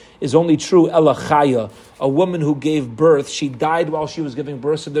woman is only true Ela Chaya, a woman who gave birth. She died while she was giving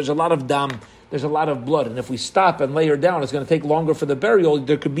birth, so there's a lot of dam, there's a lot of blood. And if we stop and lay her down, it's going to take longer for the burial.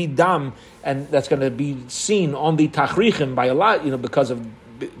 There could be dam, and that's going to be seen on the tachrichim by a lot, because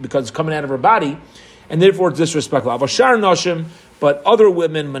it's coming out of her body, and therefore it's disrespectful. Avashar Nashim, but other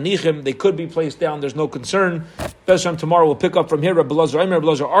women, manichim, they could be placed down. There's no concern. Bezram tomorrow we'll pick up from here. Rabbi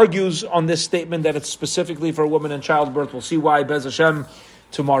Elazar argues on this statement that it's specifically for a woman in childbirth. We'll see why. Bez Hashem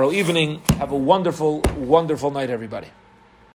tomorrow evening. Have a wonderful, wonderful night, everybody.